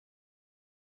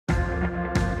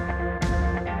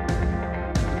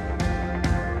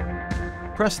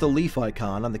Press the leaf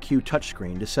icon on the Q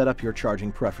touchscreen to set up your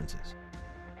charging preferences.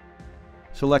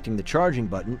 Selecting the charging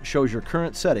button shows your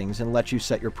current settings and lets you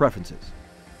set your preferences.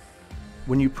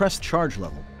 When you press charge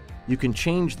level, you can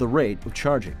change the rate of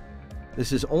charging.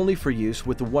 This is only for use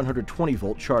with the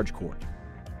 120-volt charge cord.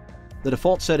 The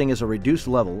default setting is a reduced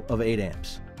level of 8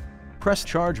 amps. Press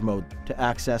charge mode to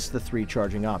access the 3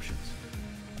 charging options.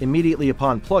 Immediately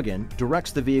upon plug-in,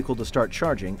 directs the vehicle to start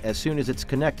charging as soon as it's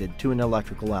connected to an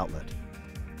electrical outlet.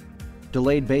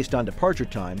 Delayed based on departure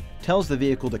time tells the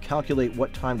vehicle to calculate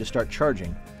what time to start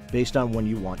charging based on when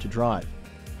you want to drive.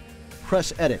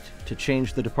 Press Edit to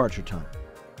change the departure time.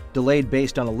 Delayed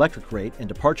based on electric rate and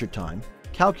departure time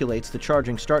calculates the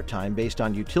charging start time based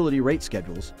on utility rate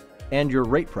schedules and your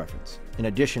rate preference, in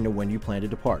addition to when you plan to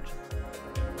depart.